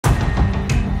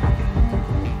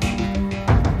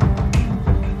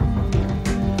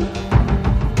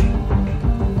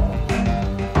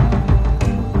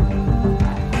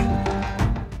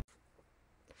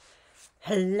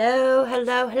Hello,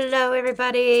 hello, hello,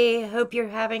 everybody. Hope you're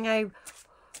having a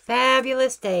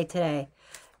fabulous day today.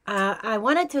 I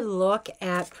wanted to look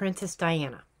at Princess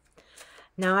Diana.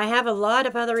 Now, I have a lot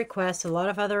of other requests, a lot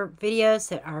of other videos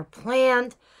that are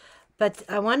planned, but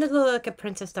I wanted to look at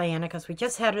Princess Diana because we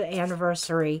just had an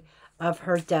anniversary of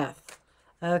her death.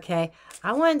 Okay,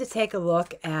 I wanted to take a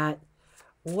look at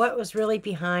what was really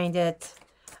behind it.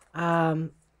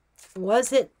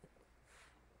 Was it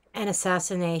an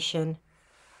assassination?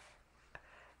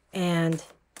 And,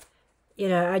 you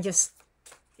know,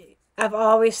 I've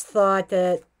always thought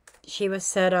that she was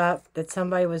set up, that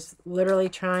somebody was literally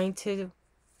trying to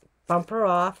bump her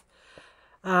off.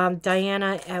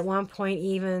 Diana, at one point,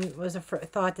 even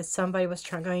thought that somebody was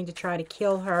going to try to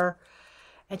kill her.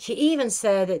 And she even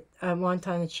said at one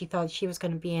time that she thought she was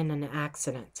going to be in an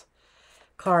accident,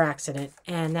 car accident.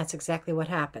 And that's exactly what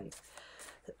happened.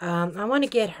 I want to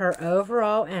get her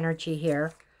overall energy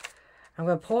here. I'm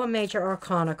going to pull a major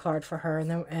arcana card for her,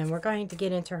 and we're going to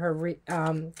get into her,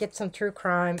 get some true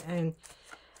crime and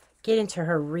get into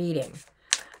her reading.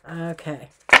 Okay.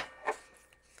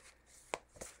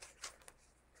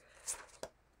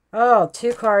 Oh,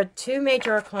 two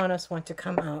major arcanas want to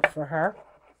come out for her.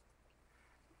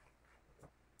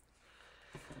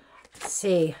 Let's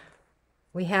see.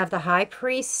 We have the High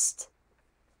Priest.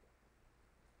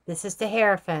 This is the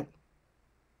Hierophant.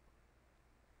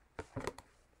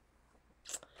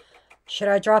 Should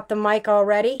I drop the mic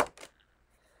already?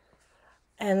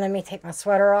 And let me take my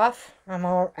sweater off.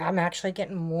 I'm actually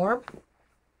getting warm.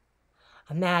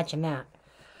 Imagine that.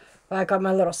 Well, I got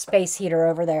my little space heater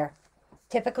over there.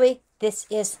 Typically, this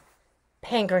is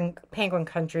penguin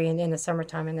country in the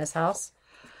summertime in this house.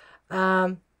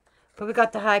 But we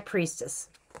got the High Priest.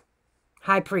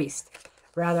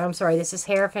 I'm sorry. This is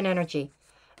Hierophant energy.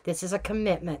 This is a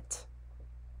commitment.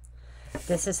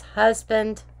 This is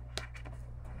husband.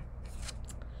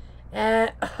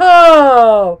 And,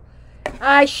 oh,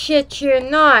 I shit you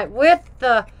not, with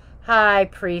the High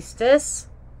Priestess.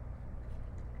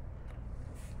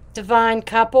 Divine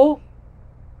couple.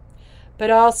 But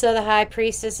also the High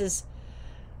Priestess is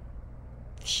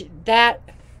that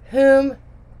whom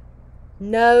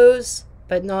knows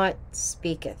but not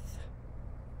speaketh.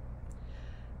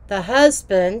 The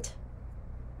husband,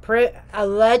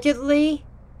 allegedly,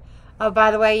 oh,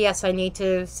 by the way, yes, I need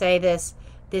to say this.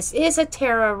 This is a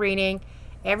tarot reading.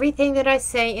 Everything that I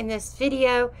say in this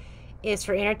video is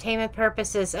for entertainment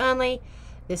purposes only.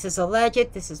 This is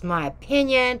alleged. This is my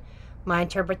opinion, my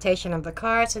interpretation of the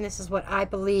cards, and this is what I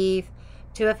believe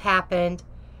to have happened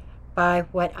by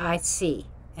what I see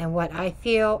and what I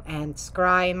feel and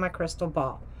scry in my crystal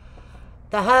ball.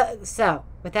 So,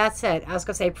 with that said, I was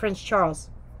going to say Prince Charles,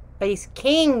 but he's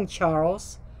King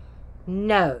Charles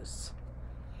knows.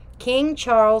 King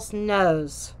Charles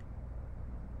knows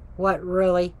what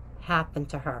really happened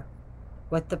to her,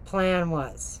 what the plan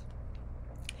was.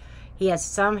 He has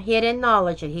some hidden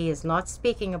knowledge that he is not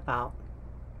speaking about.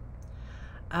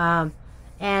 And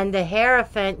the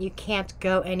Hierophant, you can't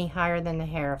go any higher than the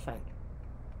Hierophant.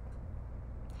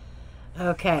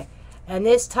 Okay, and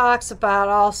this talks about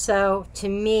also, to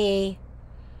me,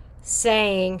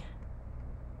 saying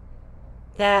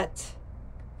that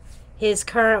his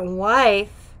current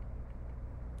wife,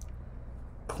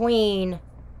 Queen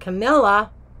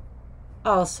Camilla,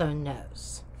 also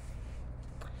knows.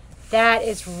 That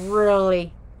is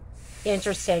really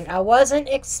interesting. I wasn't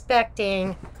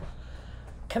expecting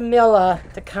Camilla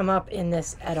to come up in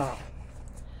this at all.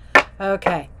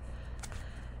 Okay.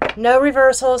 No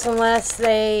reversals unless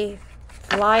they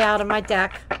fly out of my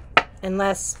deck.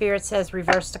 Unless Spirit says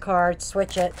reverse the card,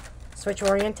 switch it, switch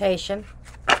orientation.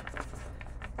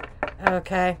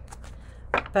 Okay.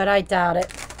 But I doubt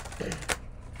it.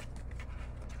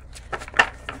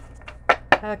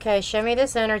 Okay, show me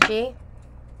this energy.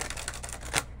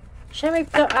 Show me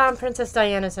Princess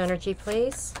Diana's energy,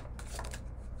 please.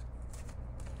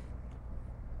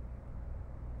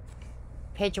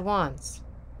 Page of Wands.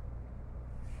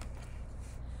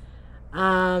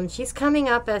 She's coming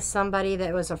up as somebody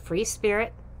that was a free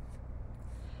spirit,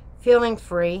 feeling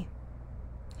free.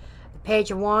 The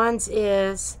Page of Wands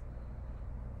is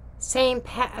same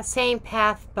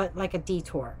path, but like a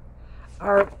detour.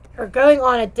 Or going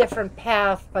on a different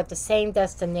path, but the same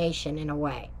destination in a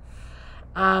way.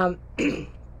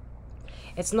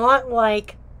 It's not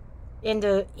like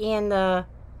with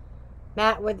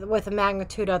the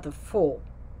magnitude of the Fool,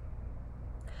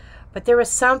 but there was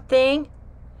something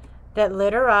that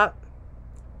lit her up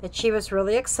that she was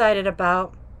really excited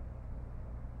about.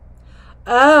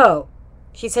 Oh,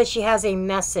 she says she has a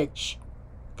message.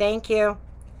 Thank you.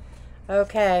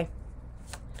 Okay.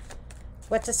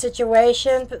 What's the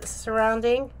situation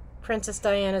surrounding Princess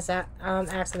Diana's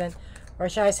accident? Or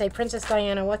should I say, Princess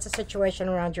Diana, what's the situation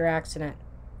around your accident?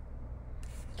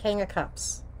 King of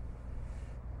Cups.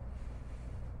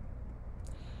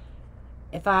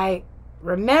 If I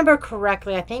remember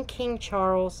correctly, I think King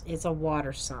Charles is a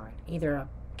water sign. Either a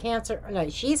Cancer. No,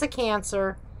 she's a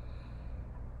Cancer.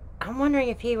 I'm wondering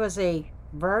if he was a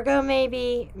Virgo,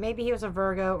 maybe. Maybe he was a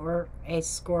Virgo or a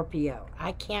Scorpio.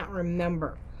 I can't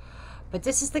remember. But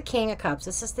this is the King of Cups.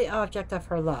 This is the object of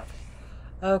her love.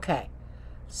 Okay.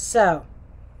 So,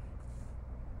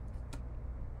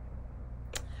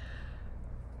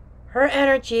 her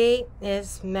energy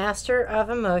is Master of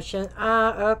Emotion.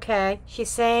 Okay. She's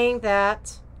saying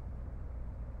that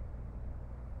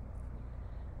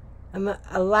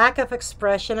a lack of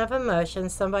expression of emotion,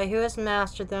 somebody who has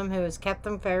mastered them, who has kept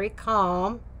them very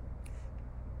calm.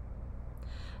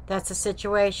 That's a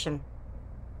situation.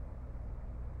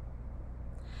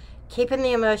 Keeping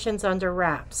the emotions under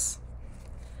wraps.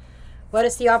 What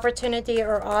is the opportunity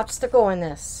or obstacle in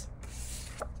this?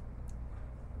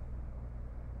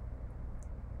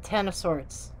 Ten of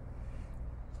Swords.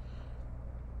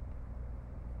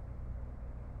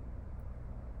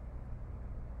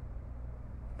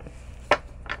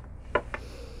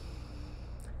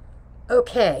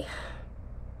 Okay.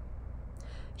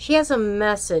 She has a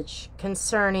message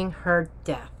concerning her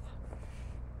death.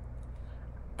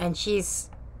 And she's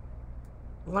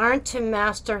learned to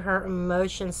master her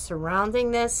emotions surrounding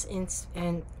this.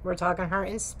 And we're talking her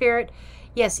in spirit.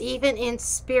 Yes, even in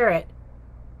spirit.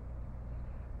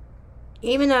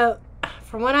 Even though,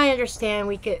 from what I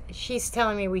understand, she's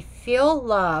telling me we feel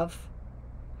love.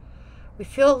 We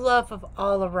feel love of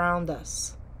all around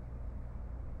us.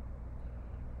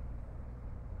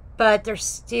 But there's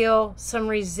still some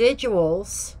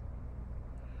residuals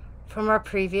from our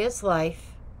previous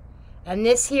life. And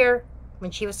this here,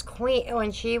 when she was queen,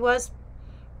 when she was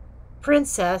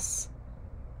princess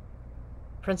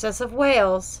of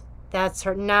Wales, that's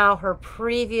now her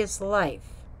previous life.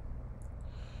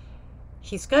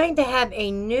 She's going to have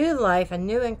a new life, a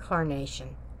new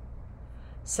incarnation.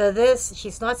 So this,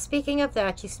 she's not speaking of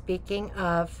that, she's speaking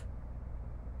of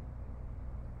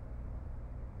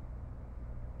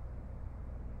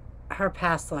her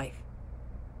past life.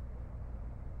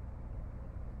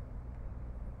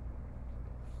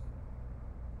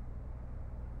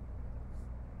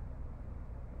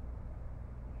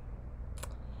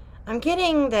 I'm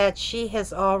getting that she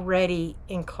has already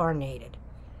incarnated,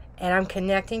 and I'm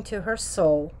connecting to her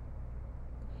soul,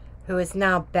 who is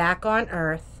now back on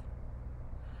earth,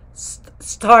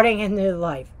 starting a new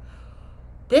life.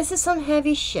 This is some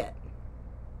heavy shit.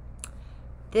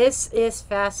 This is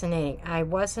fascinating. I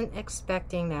wasn't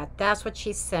expecting that. That's what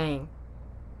she's saying.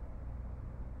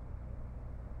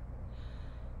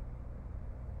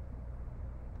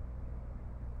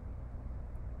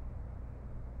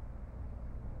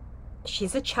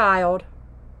 She's a child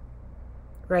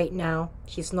right now.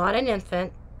 She's not an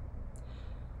infant.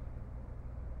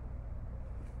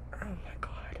 Oh my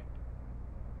God.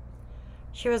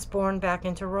 She was born back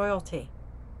into royalty.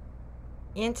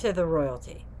 Into the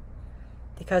royalty.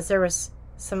 Because there was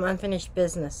some unfinished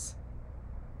business.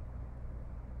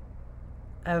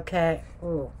 Okay.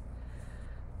 Ooh.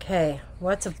 Okay.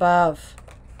 What's above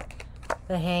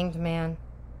the Hanged Man?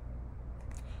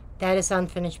 That is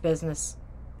unfinished business.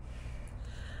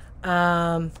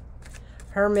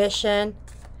 Her mission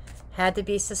had to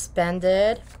be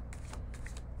suspended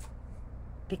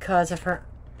because of her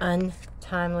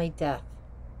untimely death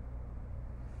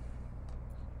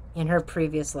in her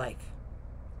previous life.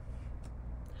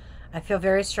 I feel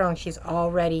very strong. She's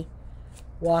already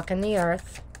walking the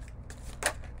earth.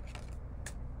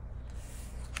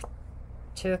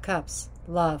 Two of Cups.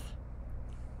 Love.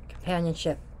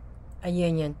 Companionship. A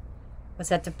union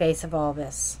was at the base of all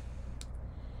this.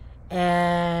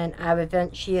 And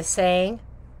she is saying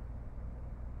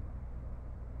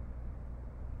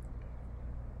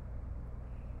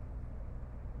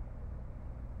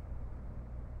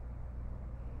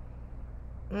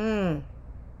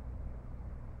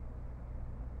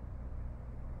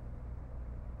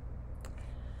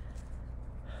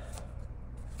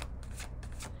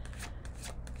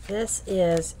this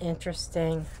is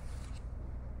interesting.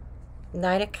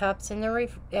 Knight of Cups in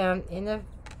the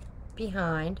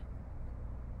behind.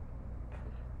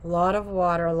 A lot of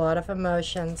water, a lot of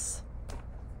emotions.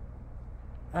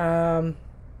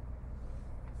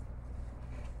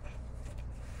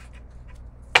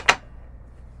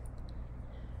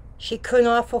 She could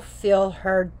not fulfill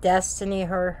her destiny,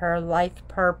 her life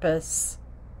purpose.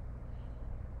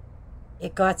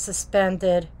 It got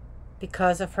suspended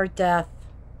because of her death.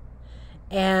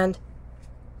 And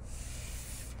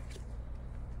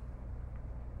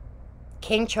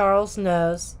King Charles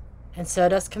knows, and so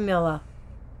does Camilla.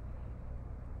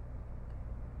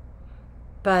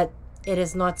 But it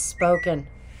is not spoken.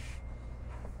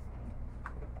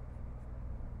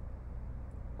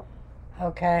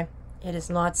 Okay? It is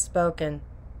not spoken.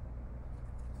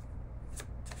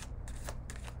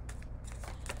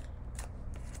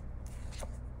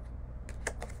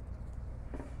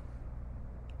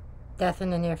 Death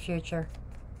in the near future.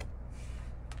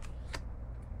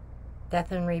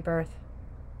 Death and rebirth.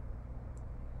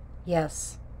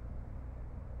 Yes.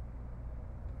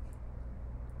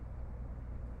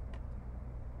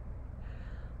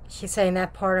 She's saying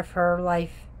that part of her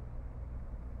life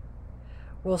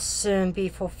will soon be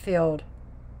fulfilled.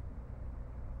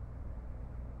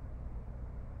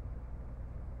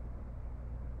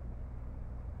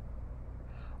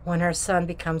 When her son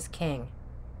becomes king.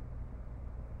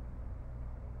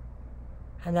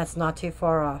 And that's not too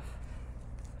far off.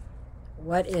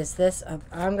 What is this?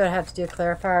 I'm going to have to do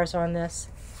clarifiers on this.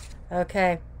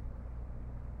 Okay.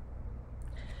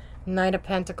 Knight of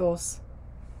Pentacles.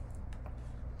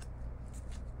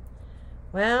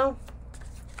 Well,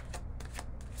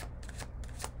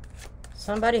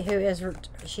 somebody who is,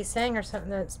 she's saying or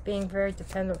something that's being very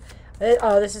dependent.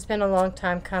 Oh, this has been a long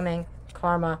time coming.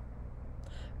 Karma.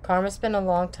 Karma's been a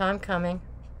long time coming.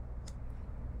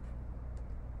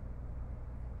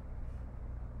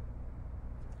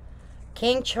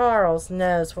 King Charles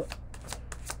knows what...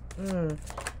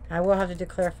 I will have to do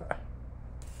clarify.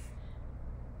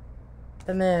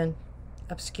 The moon.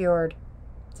 Obscured.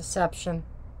 Deception.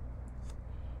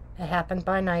 It happened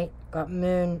by night. Got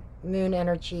moon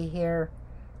energy here.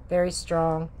 Very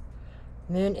strong.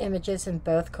 Moon images in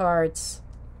both cards.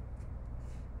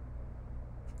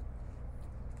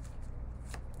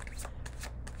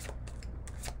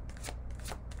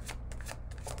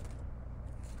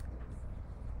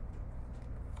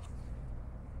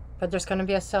 But there's going to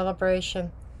be a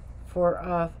celebration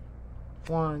for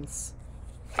Wands.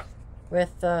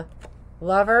 With the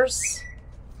Lovers,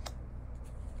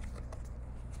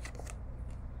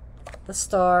 the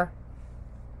Star,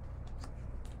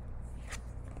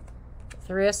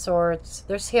 Three of Swords.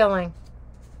 There's healing.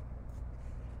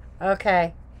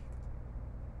 Okay.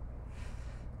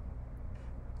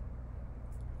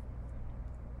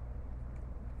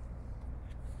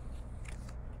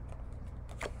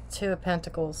 Two of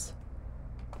Pentacles.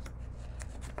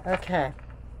 Okay.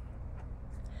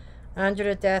 Under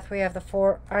the deck we have the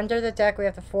Four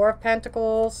of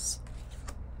Pentacles,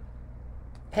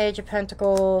 Page of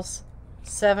Pentacles,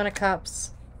 Seven of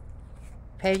Cups,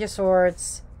 Page of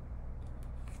Swords,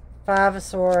 Five of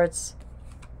Swords,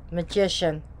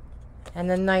 Magician, and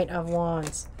the Knight of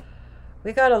Wands.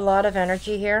 We got a lot of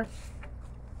energy here.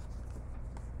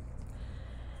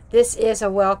 This is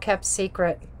a well-kept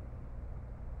secret.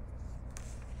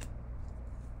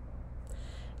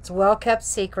 It's a well-kept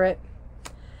secret.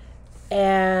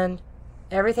 And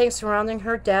everything surrounding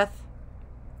her death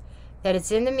that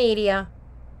it's in the media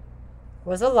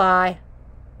was a lie.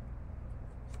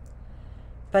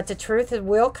 But the truth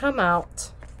will come out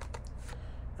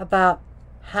about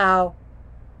how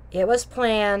it was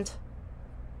planned,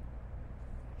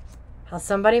 how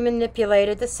somebody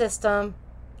manipulated the system.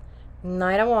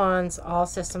 Knight of Wands, all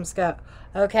systems go.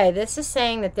 Okay, this is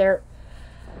saying that they're...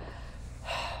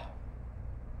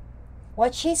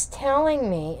 What she's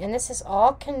telling me, and this is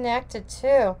all connected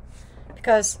too,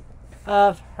 because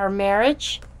of her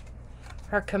marriage,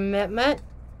 her commitment,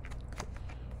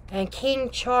 and King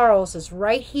Charles is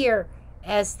right here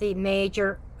as the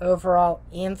major overall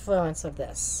influence of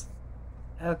this.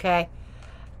 Okay?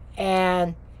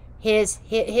 And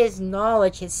his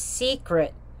knowledge, his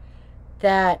secret,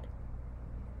 that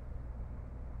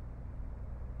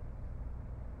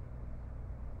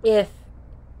if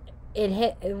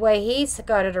the way he's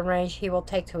got it arranged, he will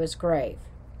take to his grave.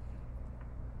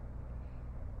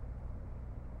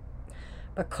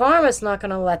 But karma's not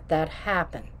going to let that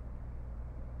happen.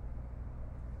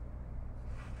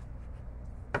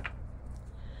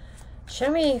 Show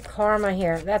me karma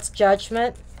here. That's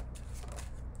judgment.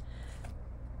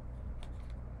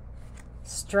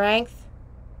 Strength.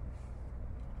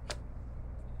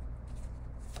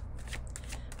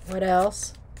 What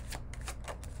else?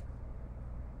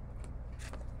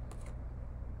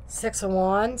 Six of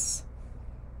Wands.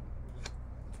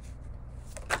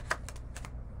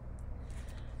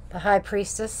 The High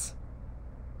Priestess.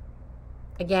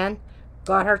 Again,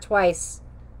 got her twice.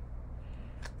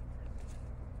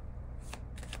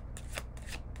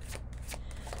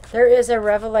 There is a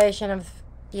revelation of,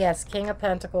 yes, King of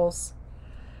Pentacles.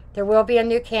 There will be a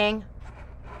new king.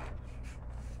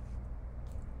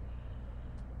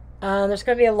 There's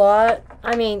going to be a lot.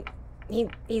 I mean,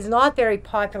 he's not very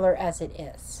popular as it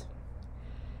is.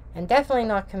 And definitely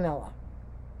not Camilla.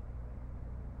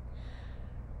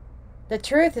 The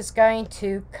truth is going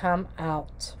to come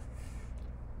out.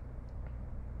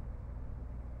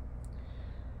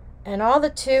 And all the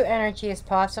two energy is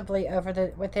possibly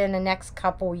within the next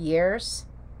couple years,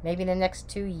 maybe the next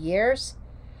 2 years.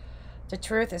 The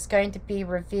truth is going to be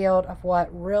revealed of what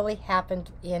really happened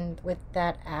with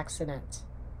that accident.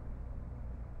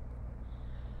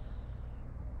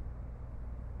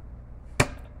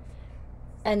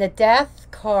 And the death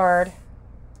card,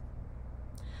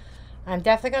 I'm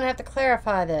definitely going to have to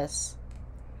clarify this.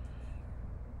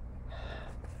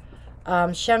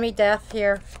 Show me death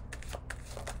here.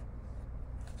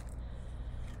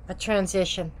 A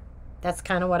transition. That's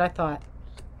kind of what I thought.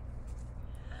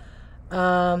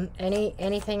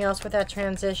 Anything else with that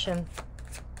transition?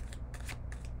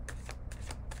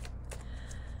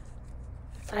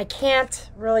 I can't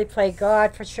really play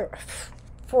God for sure.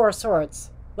 Four of Swords.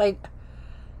 Like,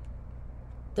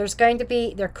 there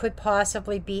could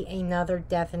possibly be another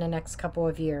death in the next couple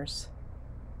of years.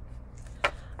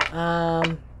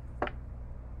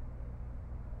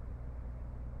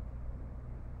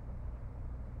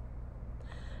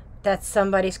 That's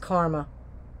somebody's karma.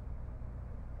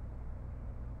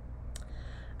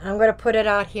 I'm going to put it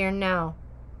out here now.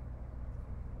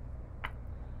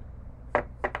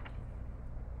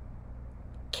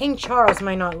 King Charles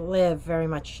might not live very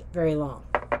long.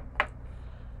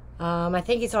 I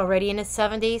think he's already in his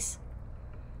 70s.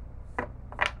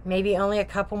 Maybe only a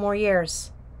couple more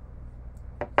years.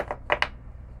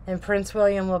 And Prince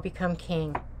William will become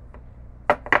king.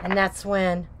 And that's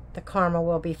when the karma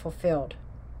will be fulfilled.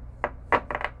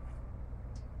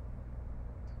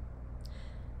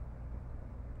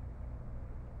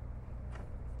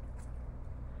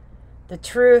 The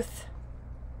truth.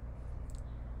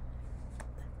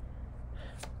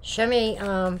 Show me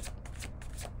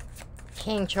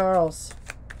King Charles.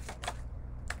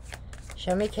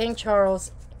 Show me King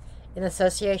Charles in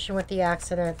association with the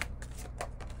accident.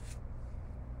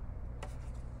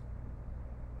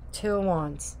 Two of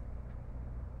Wands.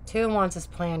 Two of Wands is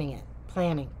planning.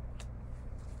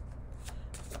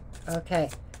 Okay.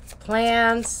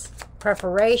 Plans,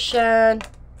 preparation.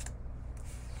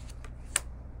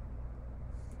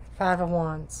 Five of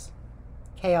Wands.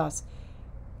 Chaos.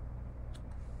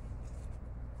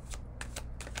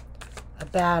 A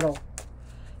battle.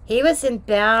 He was in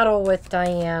battle with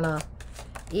Diana.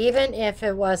 Even if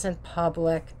it wasn't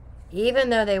public.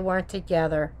 Even though they weren't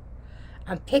together.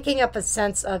 I'm picking up a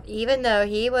sense of, even though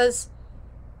he was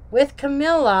with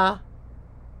Camilla,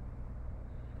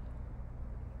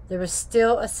 there was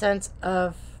still a sense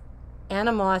of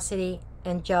animosity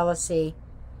and jealousy.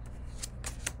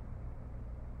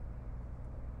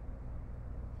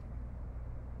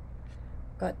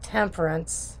 Got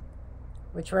Temperance,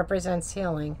 which represents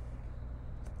healing.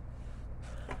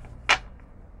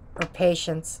 Or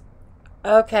patience.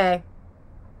 Okay.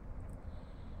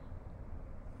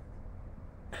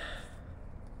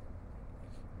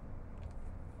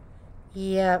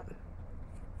 Yep.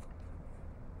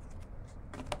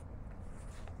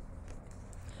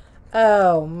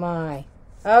 Oh my.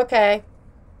 Okay.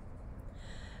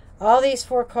 All these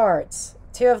four cards.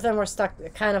 Two of them were stuck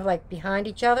kind of like behind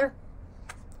each other.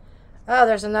 Oh,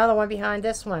 there's another one behind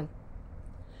this one.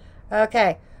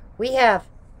 Okay. We have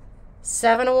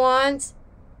Seven of Wands,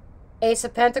 Ace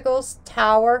of Pentacles,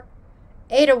 Tower,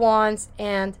 Eight of Wands,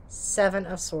 and Seven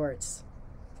of Swords.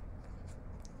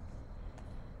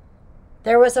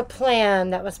 There was a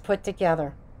plan that was put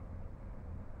together.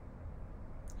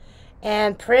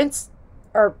 And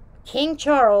King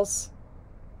Charles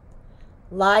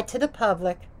lied to the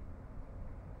public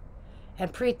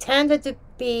and pretended to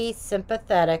be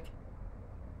sympathetic.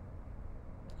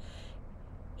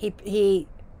 He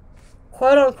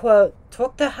quote unquote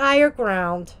took the higher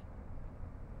ground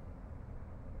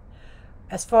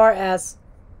as far as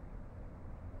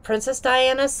Princess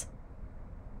Diana's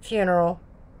funeral.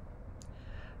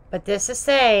 But this is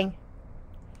saying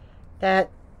that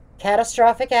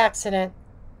catastrophic accident,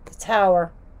 the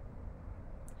tower,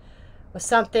 was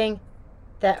something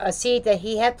that a seed that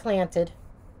he had planted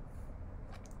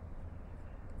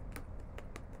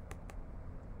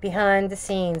behind the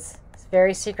scenes,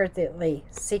 very secretly,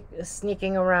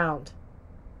 sneaking around.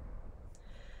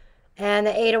 And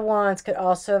the Eight of Wands could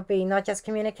also be not just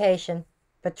communication,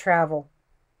 but travel.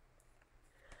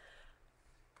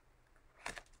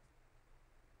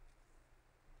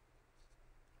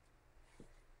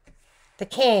 The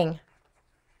King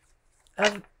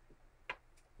of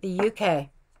the UK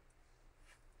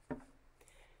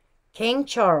King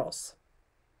Charles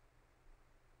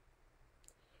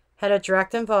had a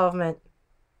direct involvement,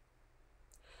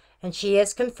 and she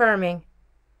is confirming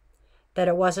that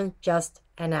it wasn't just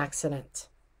an accident.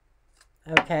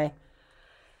 Okay?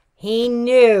 He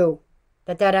knew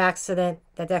that that accident,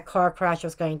 that car crash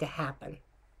was going to happen.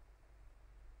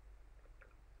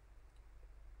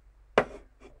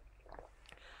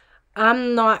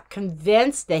 I'm not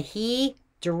convinced that he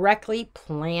directly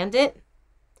planned it,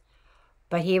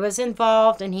 but he was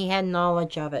involved and he had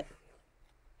knowledge of it.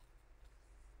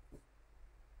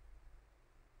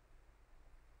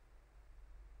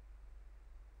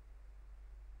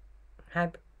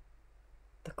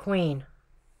 The Queen.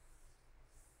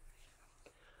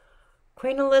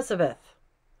 Queen Elizabeth,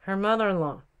 her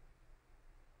mother-in-law,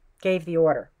 gave the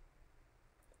order.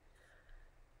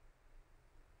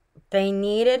 They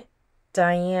needed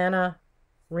Diana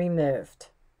removed.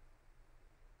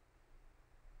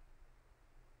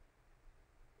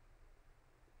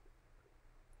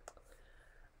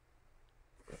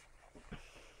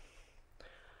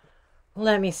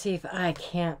 Let me see if I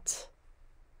can't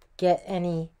get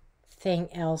anything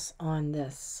else on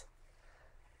this.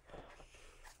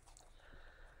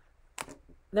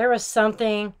 There was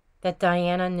something that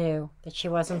Diana knew that she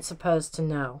wasn't supposed to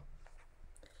know.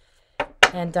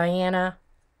 And Diana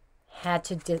had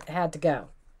to go.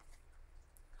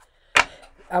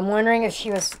 I'm wondering if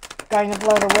she was going to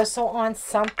blow the whistle on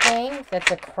something that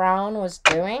the Crown was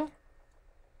doing.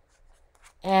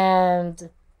 And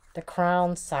the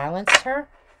Crown silenced her.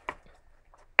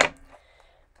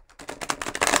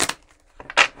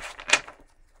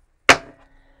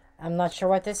 I'm not sure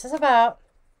what this is about.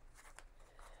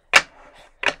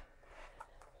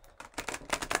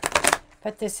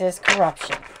 But this is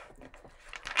corruption.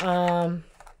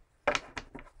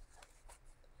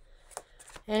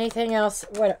 Anything else?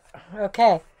 What?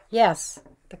 Okay. Yes.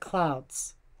 The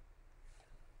clouds.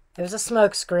 There was a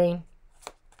smoke screen.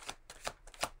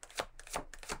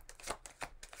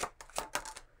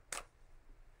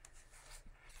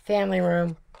 Family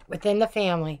room. Within the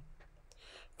family.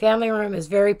 Family room is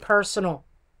very personal.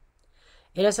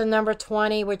 It is a number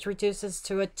 20, which reduces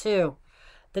to a 2.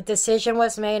 The decision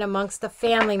was made amongst the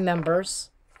family members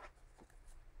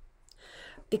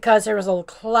because there was a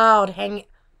cloud hanging.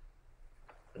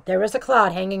 There was a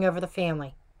cloud hanging over the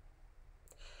family.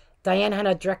 Diane had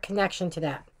a direct connection to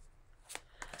that,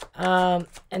 and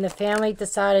the family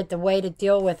decided the way to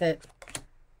deal with it.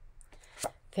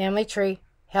 Family tree,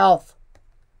 health.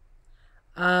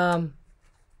 The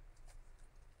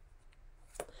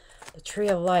tree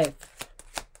of life.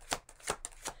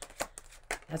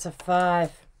 That's a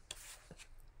 5.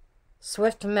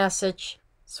 Swift message,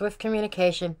 swift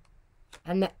communication,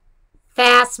 and the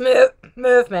fast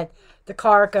movement. The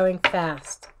car going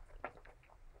fast.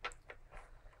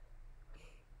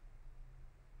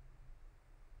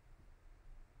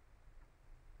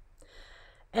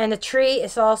 And the tree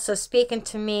is also speaking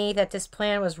to me that this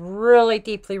plan was really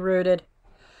deeply rooted.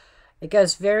 It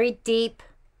goes very deep.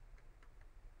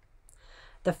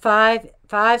 The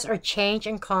fives are change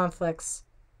and conflicts.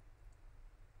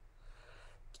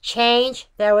 Change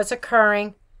that was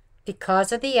occurring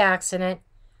because of the accident.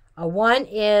 A 1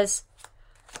 is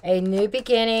a new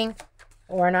beginning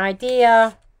or an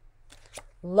idea.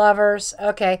 Lovers.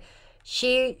 Okay.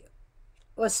 She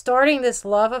was starting this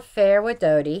love affair with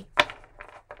Dodie.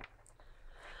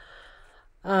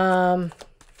 What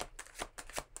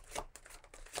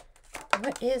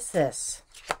is this?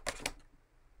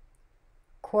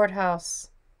 Courthouse.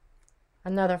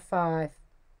 Another 5.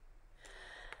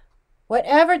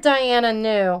 Whatever Diana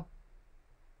knew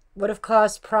would have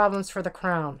caused problems for the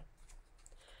Crown.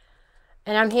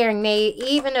 And I'm hearing may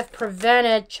even have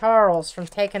prevented Charles from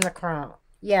taking the crown.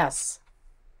 Yes.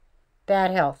 Bad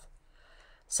health.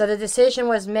 So the decision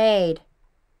was made.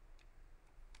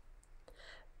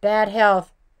 Bad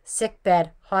health,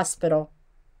 sickbed, hospital,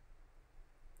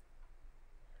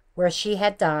 where she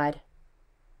had died.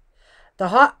 The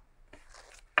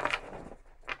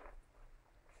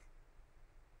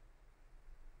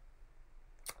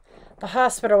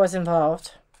hospital was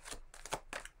involved.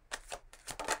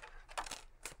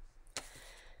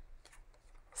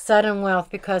 Sudden wealth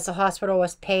because the hospital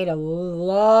was paid a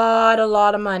lot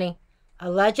of money.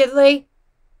 Allegedly,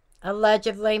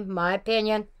 my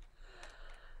opinion.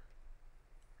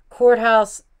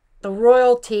 Courthouse, the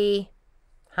royalty,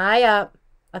 high up,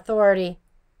 authority.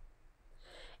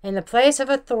 In the place of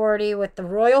authority with the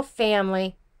royal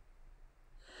family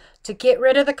to get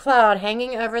rid of the cloud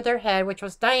hanging over their head, which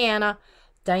was Diana.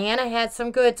 Diana had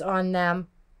some goods on them.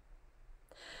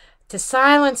 To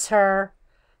silence her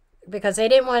because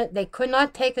they could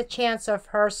not take the chance of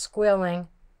her squealing.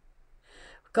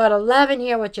 Got 11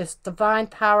 here, which is divine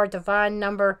power, divine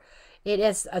number. It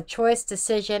is a choice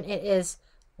decision. It is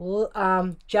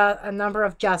a number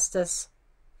of justice.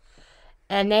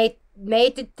 And they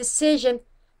made the decision.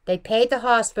 They paid the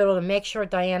hospital to make sure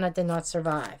Diana did not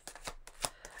survive.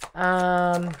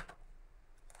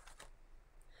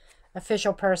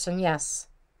 Official person, yes.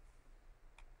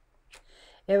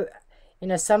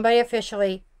 Somebody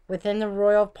officially within the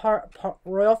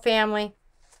royal family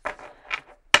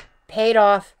paid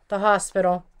off the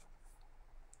hospital.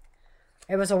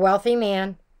 It was a wealthy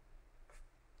man.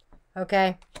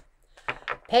 Okay.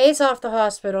 Pays off the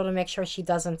hospital to make sure she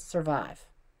doesn't survive.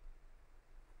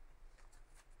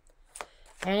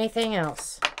 Anything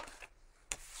else?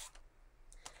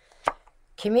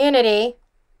 Community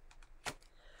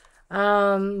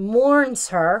mourns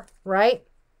her, right?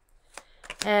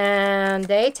 And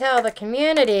they tell the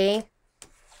community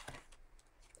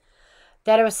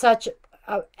that it was such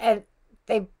and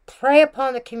they pray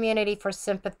upon the community for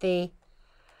sympathy,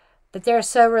 that they're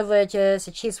so religious,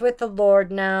 that she's with the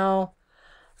Lord now,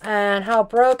 and how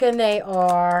broken they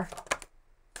are.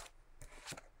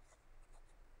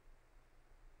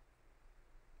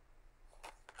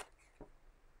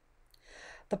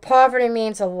 The poverty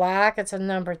means a lack. It's a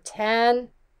number 10.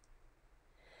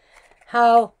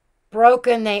 How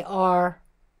broken they are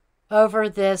over her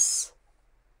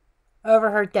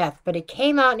death. But it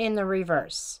came out in the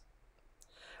reverse,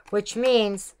 which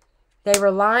means they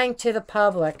were lying to the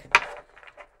public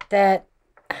that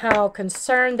how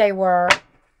concerned they were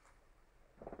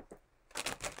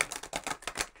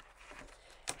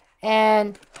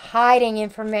and hiding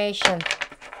information.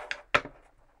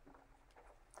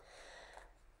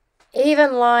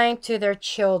 Even lying to their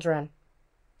children.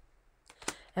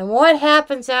 And what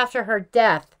happens after her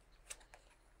death?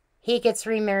 He gets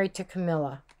remarried to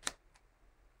Camilla.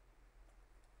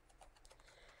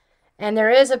 And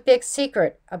there is a big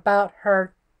secret about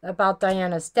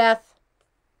Diana's death.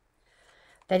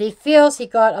 That he feels he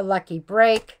got a lucky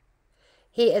break.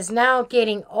 He is now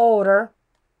getting older.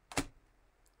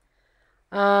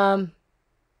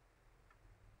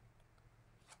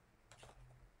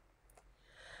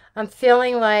 I'm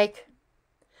feeling like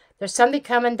there's something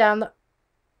coming down the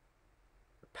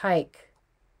pike.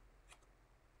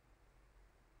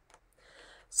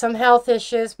 Some health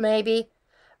issues, maybe.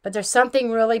 But there's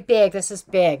something really big. This is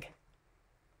big.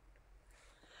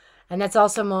 And that's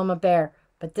also Mama Bear.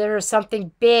 But there is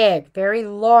something big, very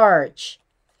large,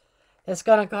 that's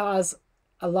going to cause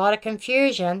a lot of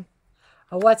confusion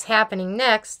of what's happening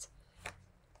next,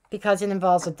 because it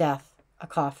involves a death, a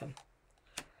coffin.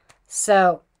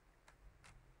 So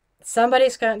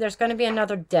there's going to be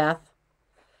another death.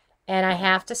 And I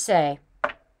have to say,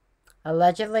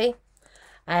 allegedly,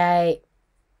 death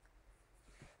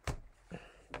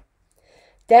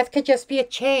could just be a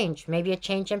change. Maybe a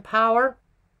change in power.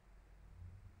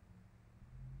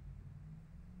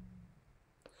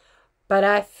 But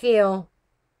I feel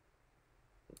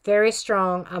very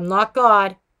strong. I'm not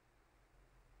God.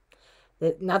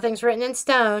 That nothing's written in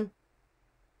stone.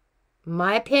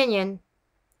 My opinion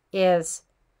is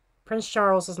Prince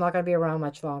Charles is not going to be around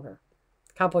much longer.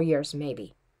 A couple years,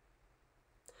 maybe.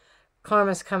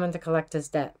 Karma's coming to collect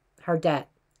her debt.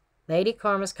 Lady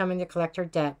Karma's coming to collect her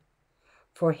debt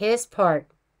for his part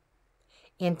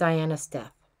in Diana's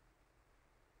death.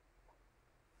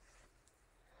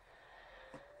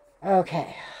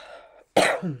 Okay.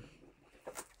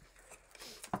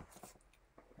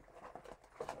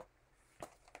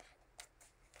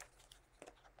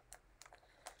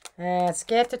 Let's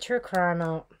get the true crime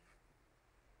out.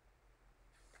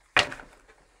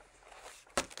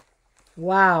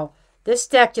 Wow. This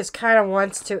deck just kind of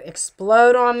wants to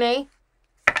explode on me.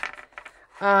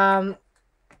 Diana's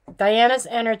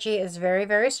energy is very,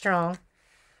 very strong.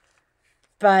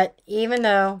 But even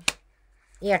though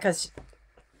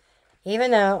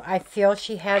I feel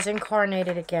she has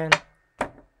incarnated again.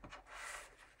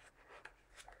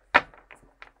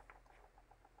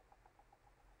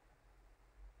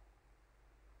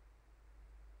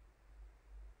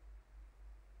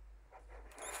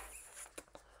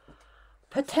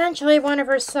 Potentially one of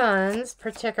her sons,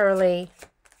 particularly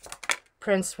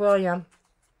Prince William,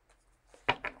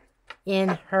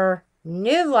 in her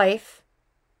new life,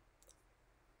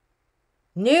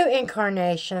 new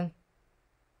incarnation,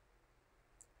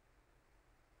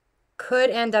 could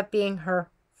end up being her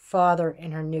father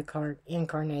in her new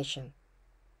incarnation.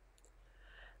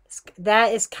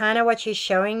 That is kind of what she's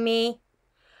showing me.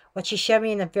 What she showed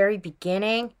me in the very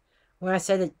beginning, when I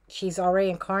said that she's already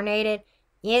incarnated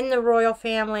in the royal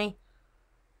family,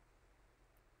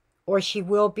 or she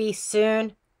will be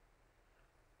soon.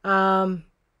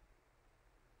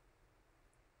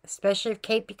 Especially if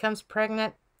Kate becomes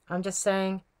pregnant. I'm just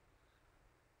saying.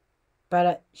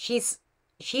 But she's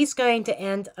going to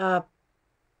end up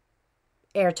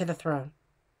heir to the throne.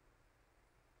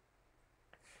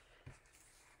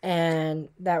 And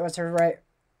that was her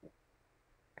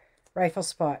rightful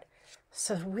spot.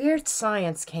 So weird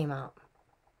science came out.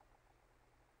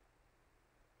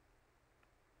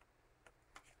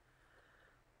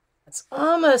 It's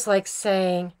almost like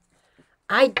saying,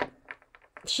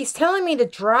 she's telling me the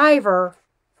driver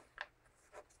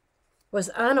was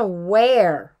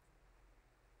unaware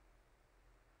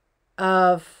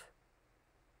of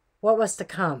what was to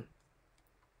come.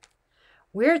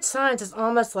 Weird science is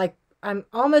almost like, I'm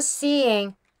almost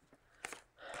seeing,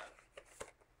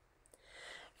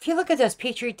 if you look at those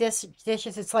Petri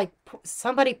dishes, it's like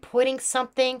somebody putting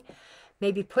something,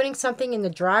 maybe putting something in the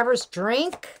driver's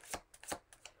drink,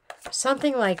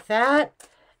 something like that,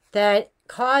 that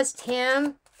caused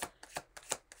him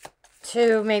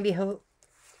to maybe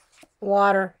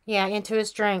water, into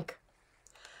his drink.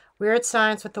 Weird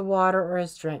science with the water or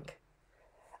his drink.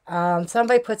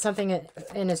 Somebody put something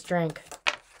in his drink.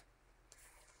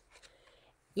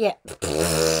 Yeah.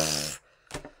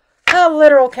 How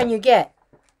literal can you get?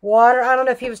 Water, I don't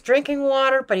know if he was drinking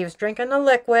water, but he was drinking the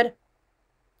liquid.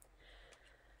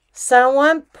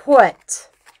 Someone put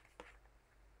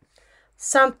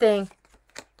something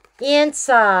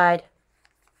inside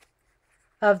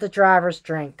of the driver's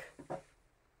drink.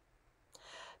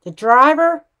 The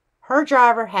driver, her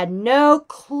driver, had no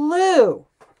clue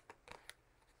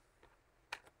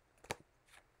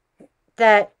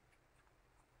that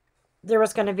there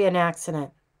was going to be an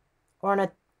accident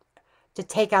or to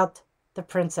take out the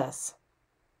princess.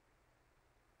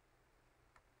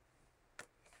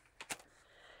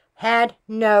 Had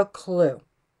no clue.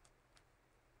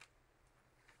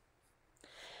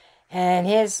 And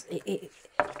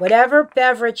whatever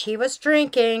beverage he was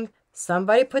drinking,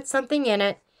 somebody put something in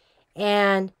it,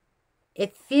 and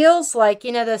it feels like,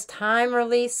 those time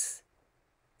release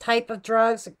type of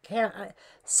drugs,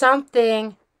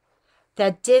 something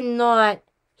that did not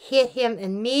hit him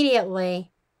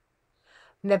immediately,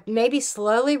 maybe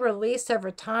slowly released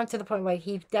over time to the point where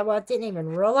he didn't even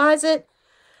realize it.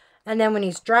 And then when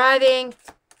he's driving,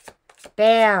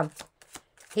 bam,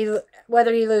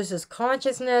 whether he loses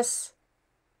consciousness,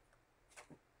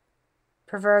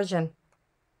 perversion.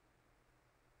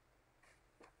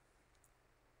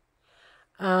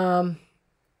 I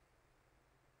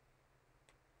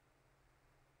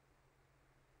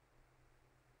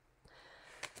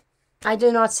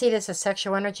do not see this as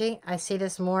sexual energy. I see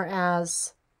this more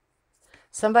as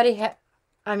somebody had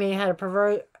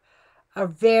a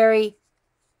very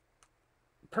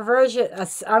perversion,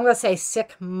 I'm going to say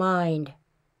sick mind,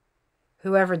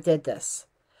 whoever did this.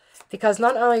 Because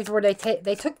not only were they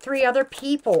took 3 other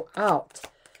people out.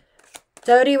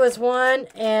 Dodie was one,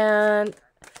 and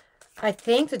I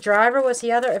think the driver was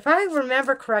the other. If I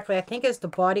remember correctly, I think it's the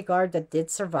bodyguard that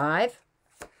did survive.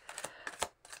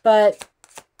 But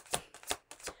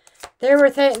there were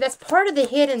that's part of the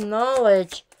hidden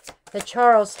knowledge that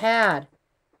Charles had.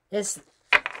 Is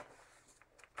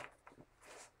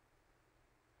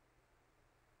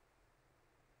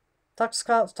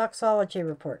toxicology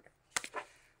report.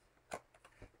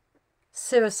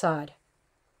 Suicide.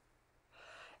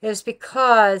 It was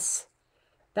because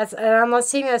and I'm not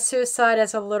seeing a suicide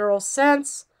as a literal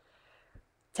sense.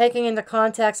 Taking into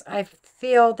context, I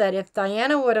feel that if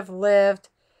Diana would have lived,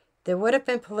 there would have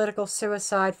been political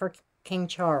suicide for King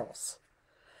Charles.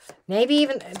 Maybe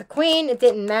even the Queen, it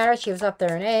didn't matter. She was up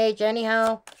there in age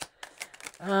anyhow.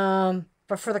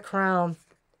 But for the crown.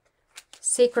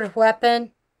 Secret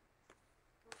weapon.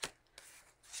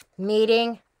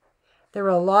 Meeting. There were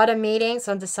a lot of meetings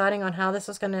on deciding on how this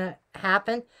was going to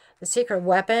happen. The secret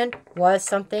weapon was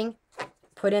something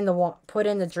put in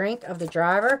the drink of the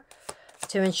driver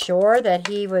to ensure that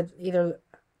he would either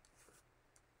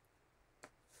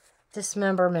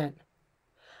dismemberment.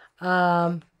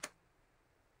 That's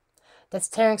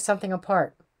tearing something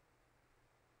apart.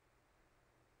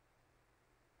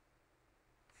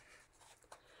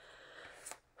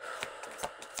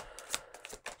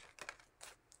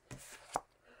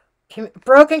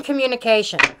 Broken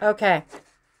communication. Okay.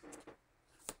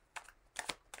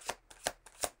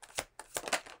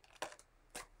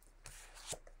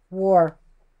 War.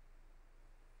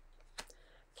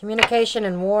 Communication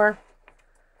and war.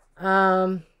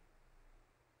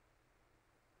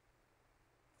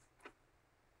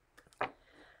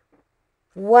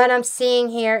 What I'm seeing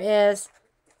here is,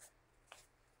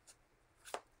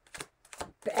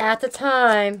 at the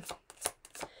time,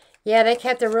 Yeah, they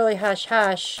kept it really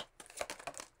hush-hush.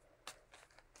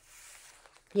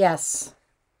 Yes.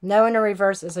 No in the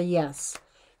reverse is a yes.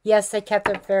 Yes, they kept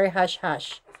it very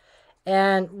hush-hush.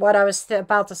 And what I was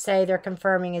about to say, they're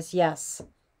confirming is yes.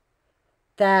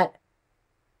 That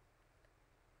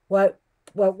what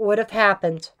would have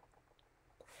happened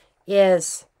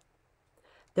is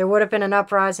there would have been an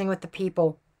uprising with the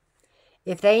people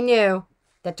if they knew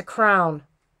that the crown,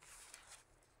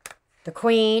 the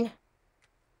Queen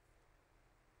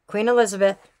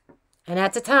Elizabeth, and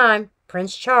at the time,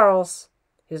 Prince Charles,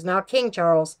 who's now King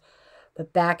Charles,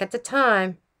 but back at the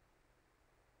time,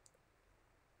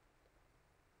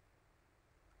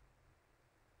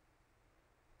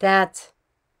 that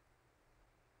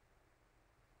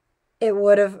it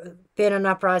would have been an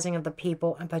uprising of the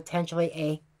people and potentially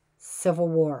a civil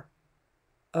war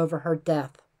over her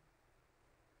death.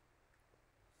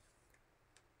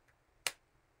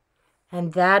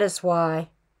 And that is why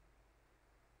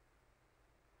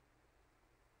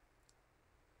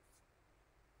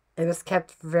it was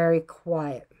kept very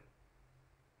quiet.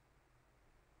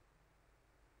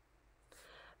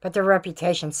 But their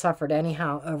reputation suffered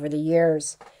anyhow over the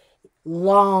years,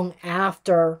 long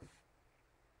after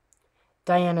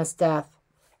Diana's death.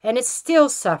 And it's still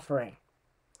suffering.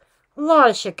 A lot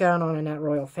of shit going on in that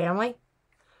royal family.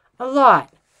 A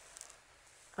lot.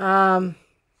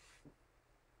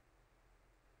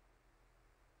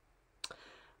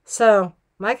 So,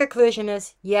 my conclusion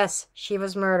is, yes, she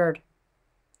was murdered.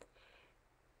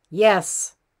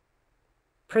 Yes,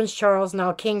 Prince Charles,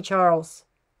 now King Charles,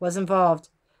 was involved,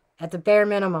 at the bare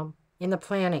minimum, in the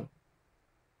planning.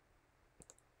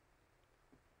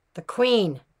 The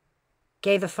Queen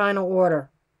gave the final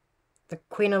order. The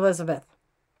Queen Elizabeth.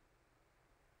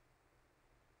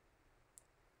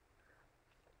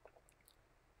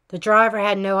 The driver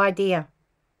had no idea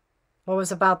what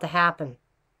was about to happen.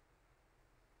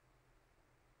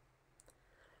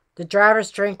 The driver's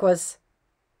drink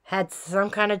had some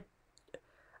kind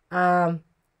of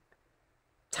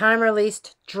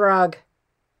time-released drug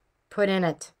put in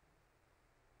it.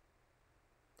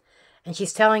 And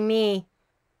she's telling me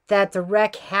that the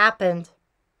wreck happened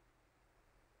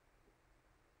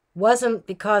wasn't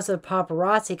because of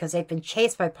paparazzi, because they've been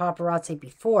chased by paparazzi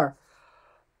before.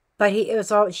 But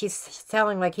she's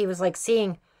telling, like, he was like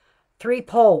seeing 3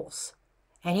 poles,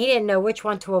 and he didn't know which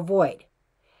one to avoid.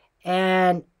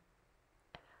 And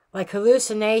like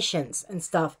hallucinations and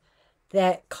stuff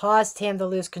that caused him to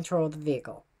lose control of the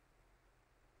vehicle.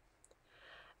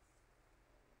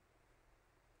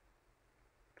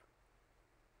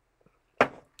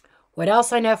 What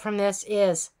else I know from this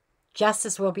is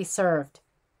justice will be served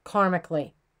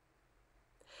karmically.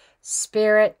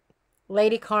 Spirit,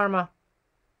 Lady Karma.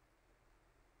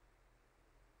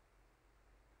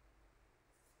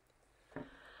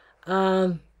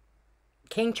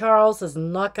 King Charles is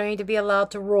not going to be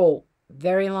allowed to rule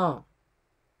very long.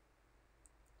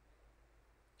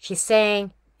 She's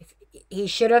saying he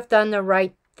should have done the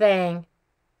right thing,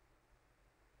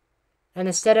 and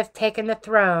instead of taking the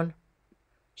throne,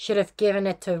 should have given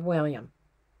it to William.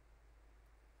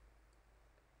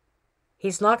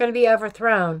 He's not going to be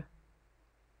overthrown,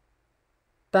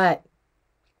 but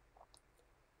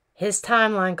his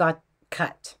timeline got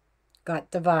cut,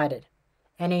 got divided,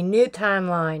 and a new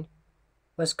timeline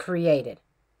was created.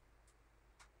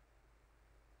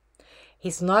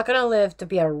 He's not going to live to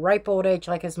be a ripe old age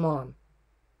like his mom.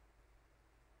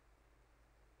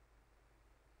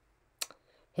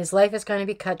 His life is going to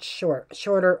be cut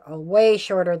shorter, way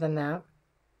shorter than that.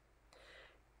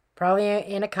 Probably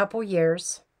in a couple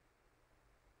years.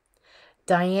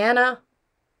 Diana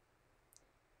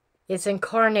is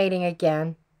incarnating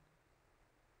again.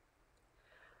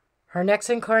 Her next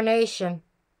incarnation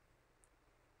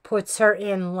puts her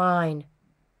in line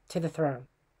to the throne.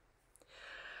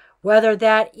 Whether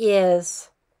that is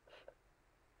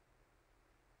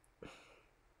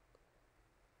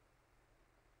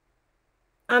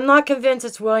I'm not convinced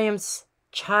it's William's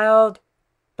child,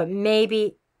 but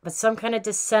some kind of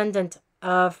descendant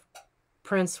of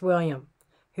Prince William,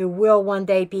 who will one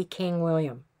day be King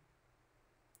William.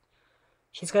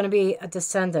 She's going to be a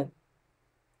descendant.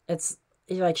 It's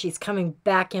like she's coming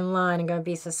back in line and going to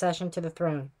be succession to the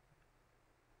throne.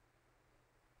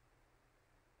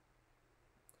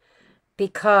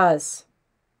 Because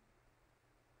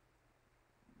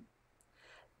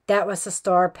that was the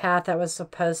star path that was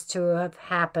supposed to have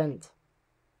happened.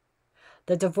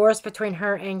 The divorce between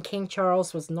her and King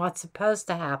Charles was not supposed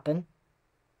to happen.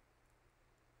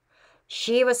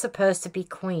 She was supposed to be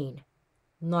queen,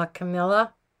 not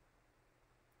Camilla.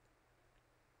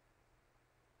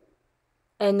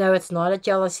 And no, it's not a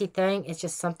jealousy thing. It's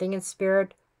just something in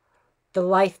spirit. The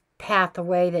life path the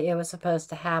way that it was supposed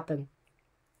to happen.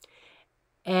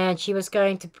 And she was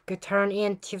going to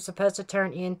she was supposed to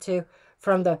turn into,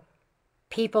 from the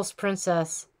people's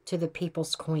princess to the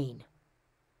people's queen.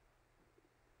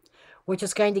 Which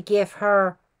is going to give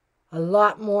her a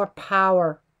lot more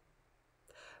power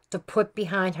to put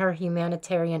behind her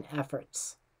humanitarian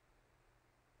efforts.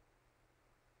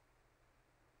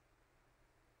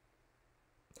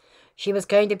 She was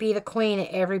going to be the queen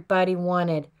that everybody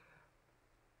wanted,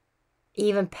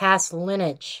 even past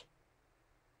lineage.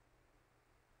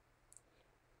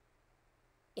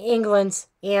 England's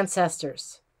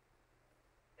ancestors,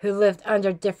 who lived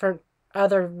under different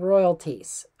other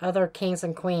royalties, other kings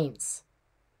and queens,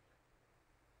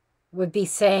 would be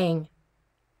saying,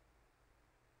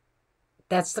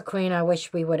 that's the queen I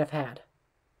wish we would have had.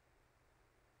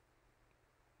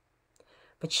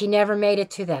 But she never made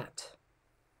it to that,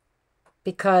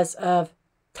 because of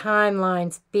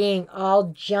timelines being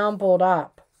all jumbled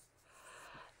up.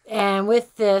 And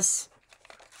with this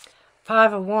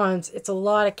Five of Wands, it's a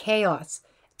lot of chaos.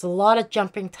 It's a lot of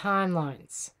jumping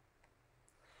timelines.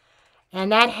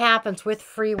 And that happens with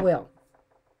free will.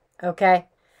 Okay?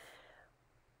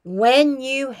 When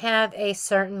you have a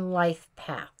certain life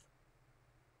path,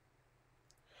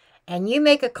 and you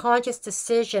make a conscious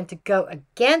decision to go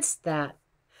against that,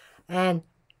 and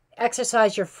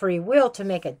exercise your free will to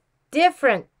make a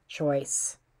different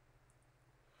choice,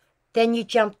 then you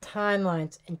jump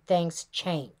timelines and things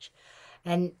change.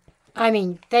 And I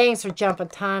mean, things are jumping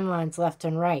timelines left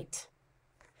and right.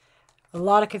 A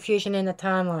lot of confusion in the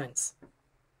timelines.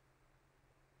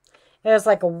 There's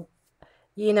like a,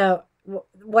 you know,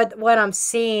 what I'm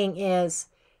seeing is,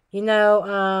 you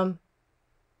know,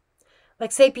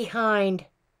 like say behind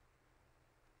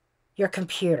your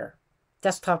computer,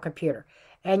 desktop computer,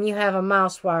 and you have a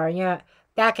mouse wire, and you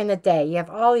back in the day, you have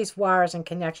all these wires and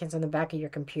connections in the back of your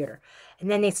computer,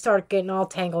 and then they start getting all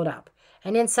tangled up.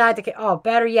 And inside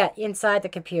better yet, inside the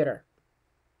computer,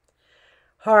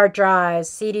 hard drives,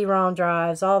 CD-ROM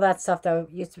drives, all that stuff that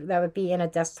would be in a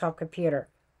desktop computer.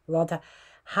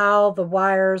 How the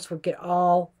wires would get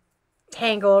all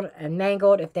tangled and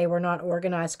mangled if they were not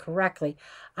organized correctly.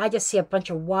 I just see a bunch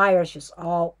of wires just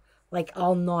all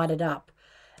knotted up.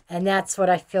 And that's what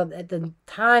I feel, the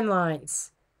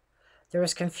timelines. There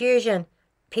was confusion.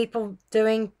 People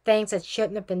doing things that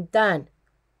shouldn't have been done.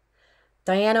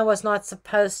 Diana was not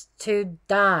supposed to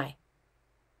die.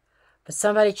 But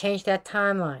somebody changed that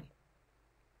timeline.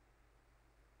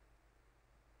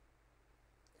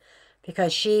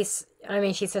 Because she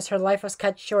says her life was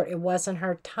cut short. It wasn't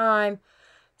her time.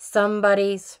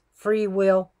 Somebody's free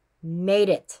will made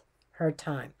it her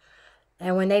time.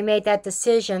 And when they made that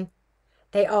decision,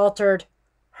 they altered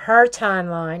her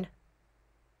timeline,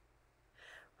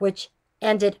 which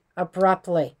ended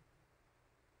abruptly.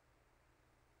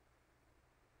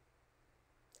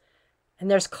 And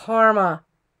there's karma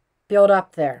built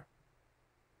up there.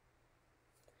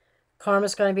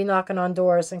 Karma's going to be knocking on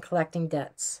doors and collecting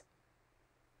debts.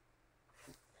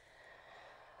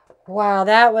 Wow,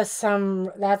 that was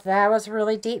that was a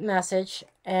really deep message.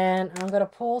 And I'm going to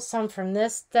pull some from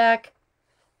this deck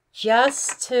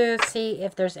just to see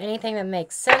if there's anything that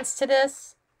makes sense to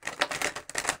this,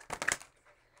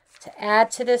 to add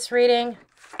to this reading.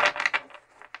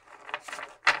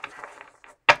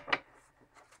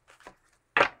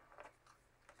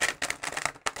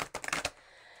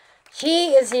 She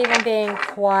is even being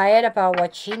quiet about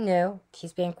what she knew.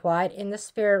 She's being quiet in the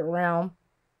spirit realm.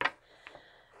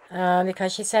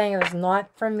 Because she's saying it was not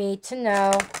for me to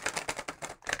know.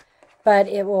 But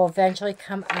it will eventually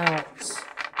come out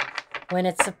when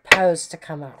it's supposed to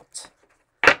come out.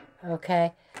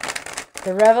 Okay?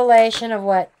 The revelation of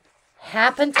what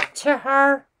happened to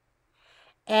her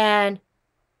and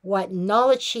what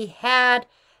knowledge she had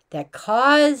that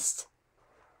caused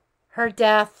her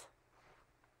death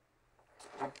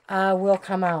will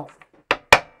come out.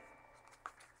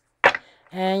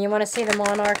 And you want to see the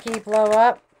monarchy blow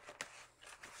up?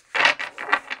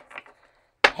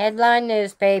 Headline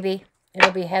news, baby.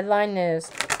 It'll be headline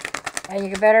news. And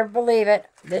you better believe it.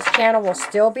 This channel will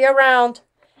still be around.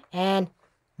 And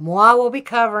moi will be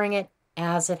covering it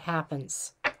as it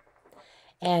happens.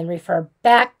 And refer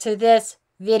back to this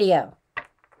video.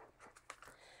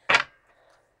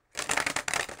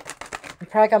 I'm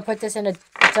probably going to put this in its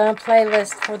own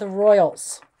playlist for the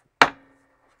royals.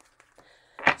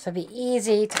 So it'll be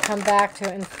easy to come back to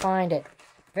it and find it.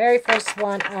 Very first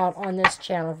one out on this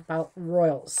channel about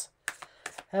royals.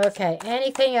 Okay,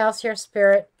 anything else, your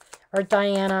spirit or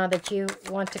Diana, that you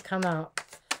want to come out?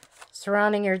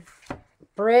 Surrounding your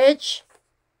bridge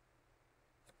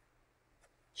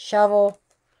shovel,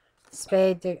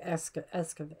 spade to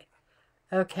excavate.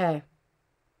 Okay.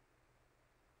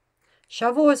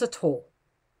 Shovel is a tool.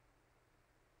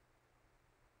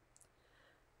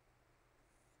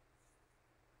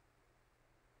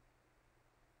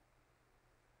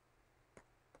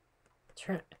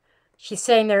 She's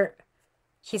saying there,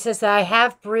 she says that I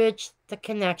have bridged the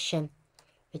connection,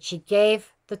 that she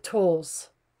gave the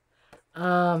tools.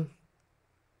 Shovel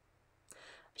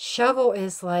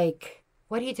is like,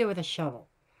 what do you do with a shovel?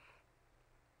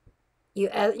 You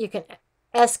can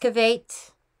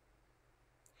excavate.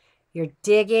 You're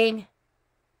digging.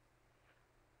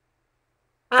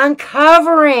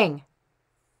 Uncovering.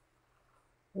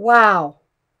 Wow.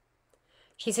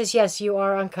 She says, yes, you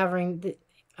are uncovering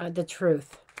the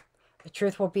truth. The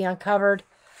truth will be uncovered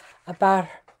about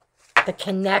the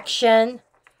connection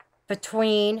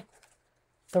between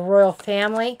the royal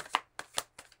family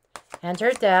and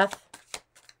her death.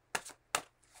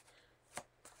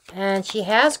 And she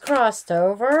has crossed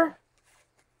over.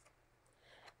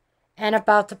 And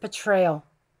about the betrayal.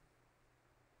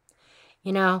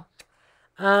 You know,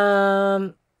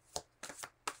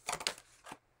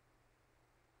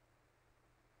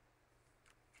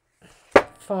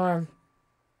 farm,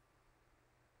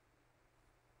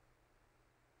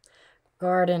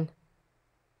 garden.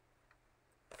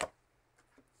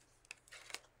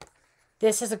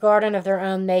 This is a garden of their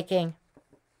own making.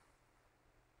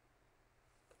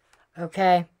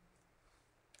 Okay.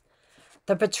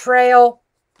 The betrayal.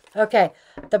 Okay.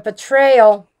 The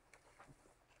betrayal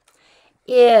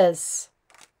is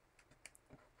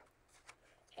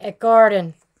a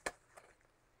garden,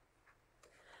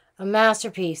 a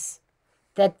masterpiece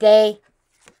that they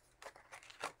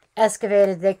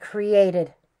excavated, they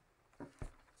created.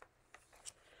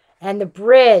 And the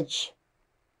bridge,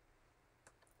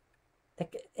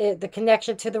 the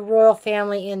connection to the royal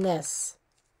family in this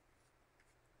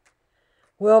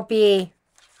will be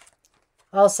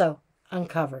also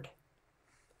uncovered.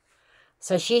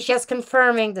 So she's just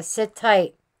confirming to sit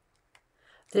tight.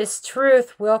 This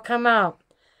truth will come out.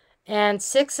 And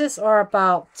sixes are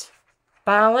about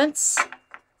balance,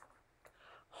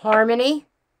 harmony,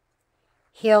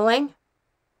 healing,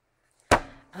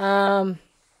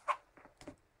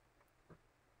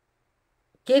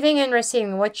 giving and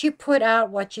receiving. What you put out,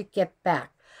 what you get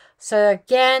back. So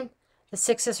again, the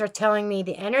sixes are telling me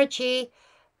the energy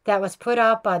that was put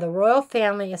out by the royal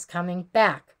family is coming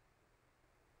back.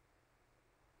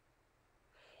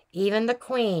 Even the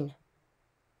queen,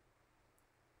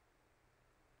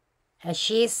 as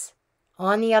she's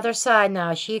on the other side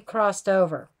now, she crossed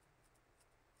over,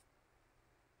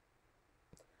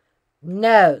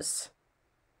 knows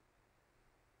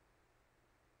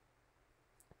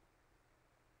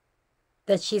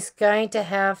that she's going to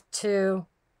have to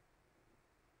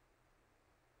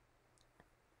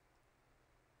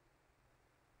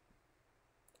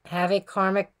have a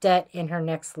karmic debt in her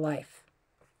next life.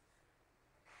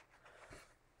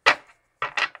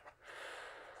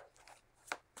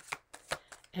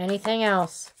 Anything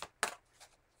else?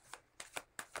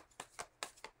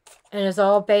 And it's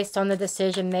all based on the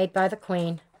decision made by the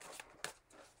queen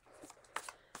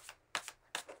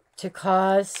to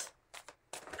cause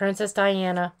Princess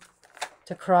Diana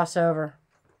to cross over.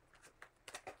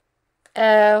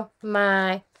 Oh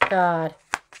my God.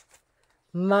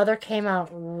 Mother came out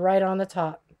right on the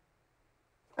top.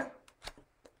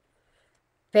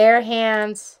 Bare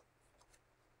hands.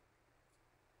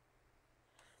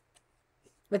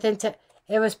 It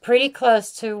was pretty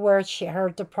close to where her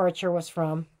departure was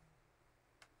from.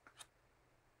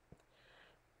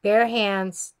 Bare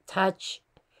hands, touch.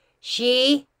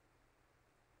 She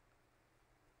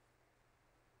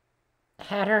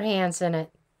had her hands in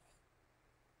it.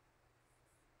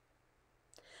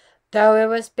 Though it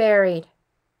was buried,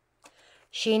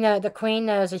 the queen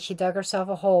knows that she dug herself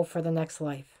a hole for the next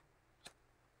life.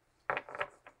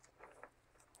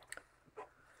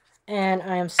 And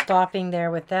I am stopping there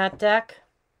with that deck.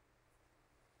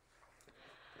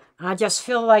 I just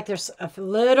feel like there's a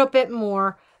little bit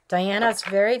more. Diana's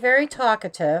very, very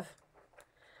talkative.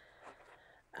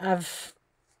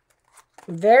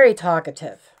 Very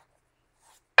talkative.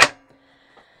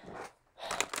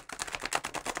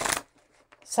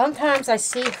 Sometimes I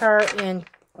see her in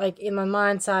my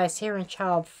mind's eye, I see her in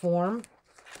child form.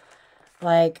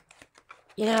 Like,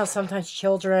 you know how sometimes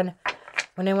children,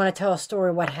 when they want to tell a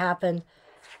story what happened,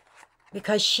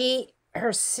 because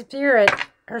her spirit,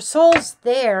 her soul's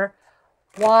there,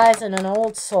 wise and an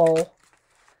old soul,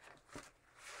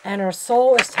 and her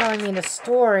soul is telling me the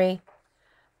story,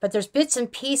 but there's bits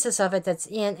and pieces of it that's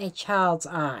in a child's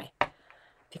eye.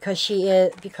 because she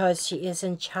is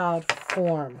in child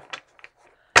form.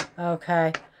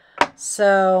 Okay.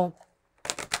 So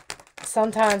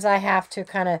sometimes I have to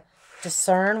kind of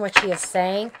discern what she is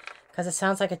saying because it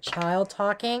sounds like a child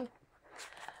talking.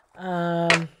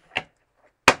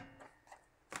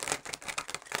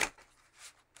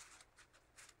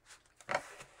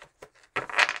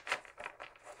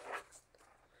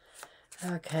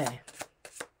 Okay.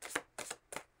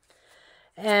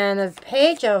 And the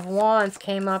Page of Wands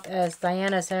came up as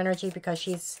Diana's energy because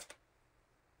she's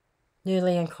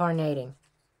newly incarnating.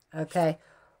 Okay.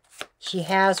 She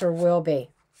has or will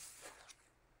be.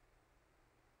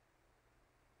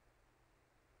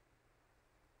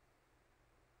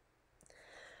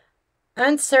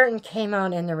 Uncertain came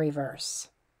out in the reverse.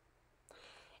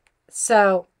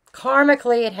 So,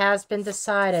 karmically, it has been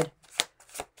decided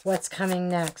what's coming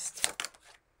next.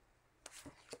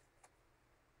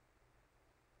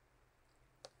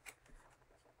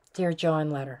 Dear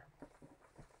John letter.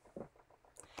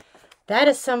 That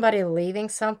is somebody leaving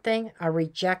something, a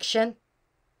rejection.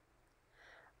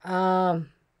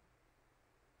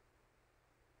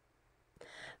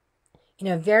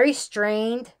 Very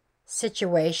strained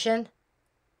situation.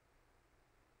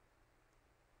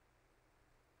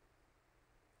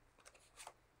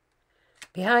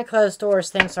 Behind closed doors,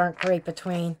 things aren't great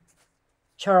between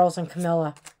Charles and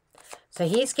Camilla. So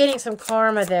he's getting some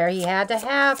karma there. He had to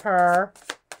have her.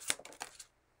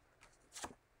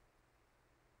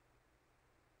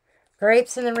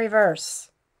 Grapes in the reverse.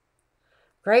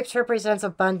 Grapes represents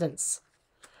abundance.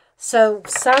 So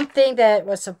something that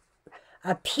was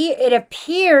it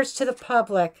appears to the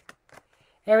public,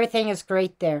 everything is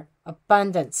great there.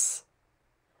 Abundance.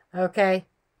 Okay.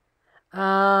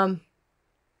 And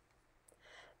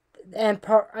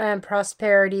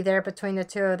prosperity there between the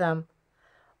two of them.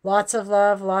 Lots of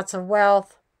love, lots of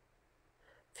wealth.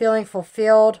 Feeling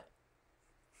fulfilled.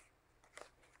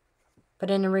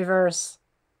 But in the reverse.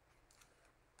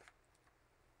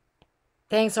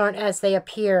 Things aren't as they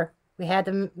appear. We have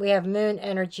moon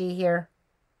energy here.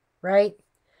 Right?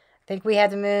 I think we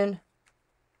had the moon.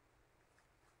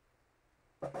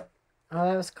 Oh,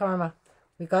 that was karma.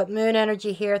 We got moon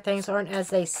energy here. Things aren't as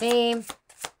they seem.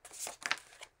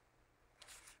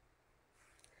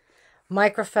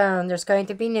 Microphone. There's going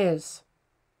to be news.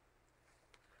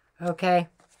 Okay.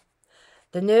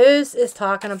 The news is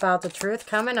talking about the truth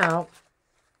coming out.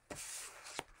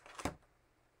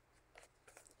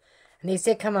 And these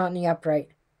did come out in the upright.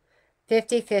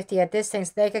 50-50 at this thing.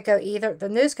 So they could go either. The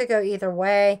news could go either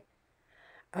way.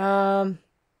 The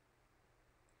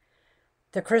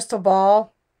crystal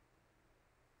ball.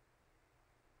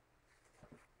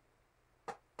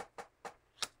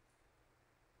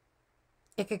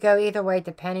 It could go either way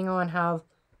depending on how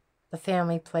the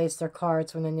family plays their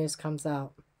cards when the news comes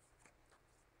out.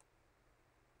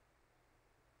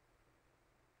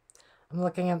 I'm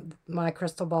looking at my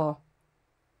crystal ball.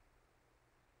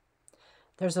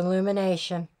 There's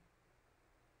illumination.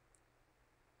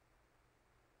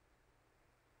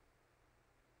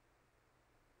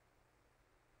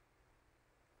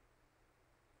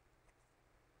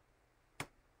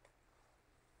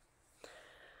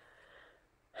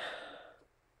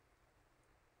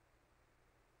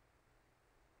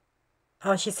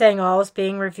 Oh, she's saying all is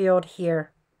being revealed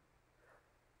here,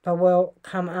 but will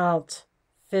come out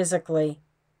physically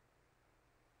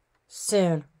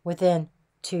soon, within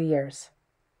 2 years.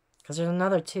 Because there's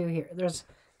another 2 here. There's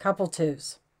a couple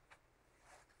 2s.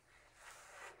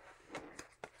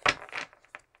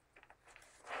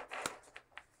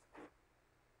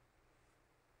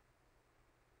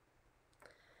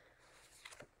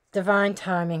 Divine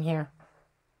timing here.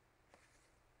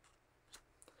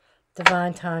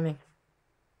 Divine timing.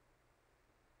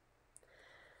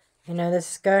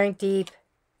 This is going deep.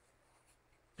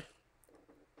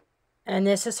 And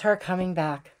this is her coming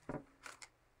back.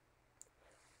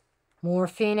 More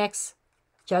Phoenix.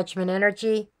 Judgment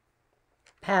energy.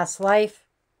 Past life.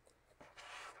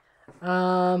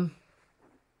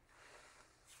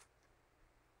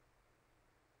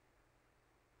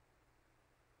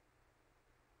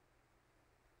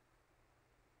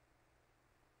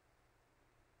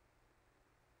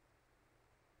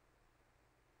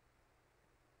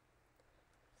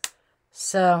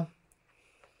 So,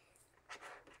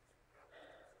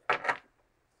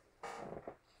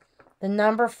 the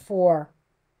number 4.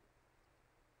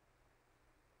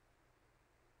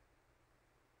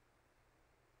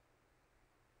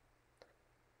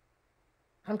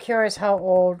 I'm curious how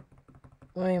old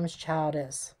William's child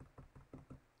is.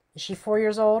 Is she 4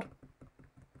 years old?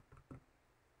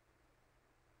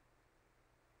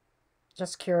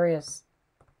 Just curious.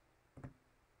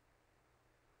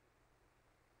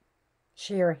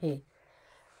 She or he.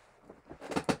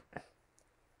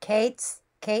 Kate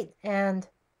and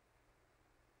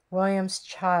William's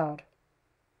child.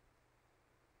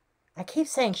 I keep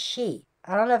saying she.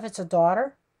 I don't know if it's a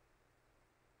daughter.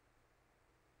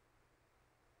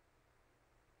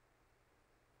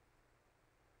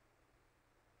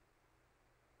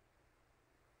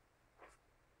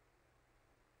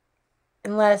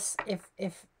 Unless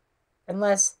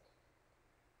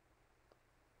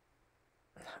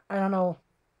I don't know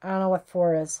what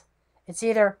 4 is. It's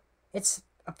either it's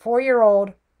a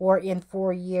 4-year-old or in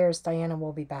 4 years Diana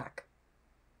will be back.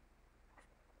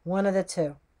 One of the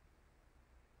two.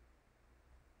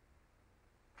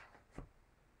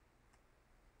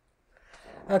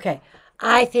 Okay,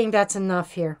 I think that's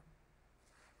enough here.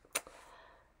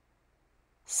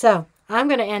 So, I'm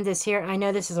going to end this here. I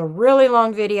know this is a really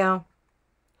long video.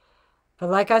 But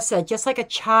like I said, just like a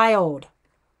child,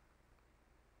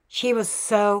 she was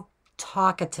so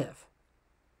talkative.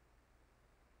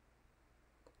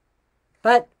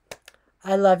 But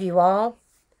I love you all.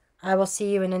 I will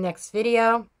see you in the next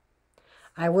video.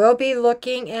 I will be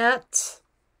looking at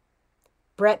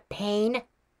Brett Payne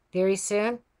very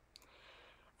soon.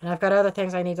 And I've got other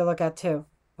things I need to look at too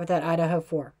with that Idaho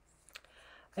 4.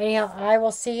 Anyhow, I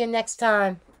will see you next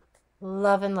time.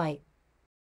 Love and light.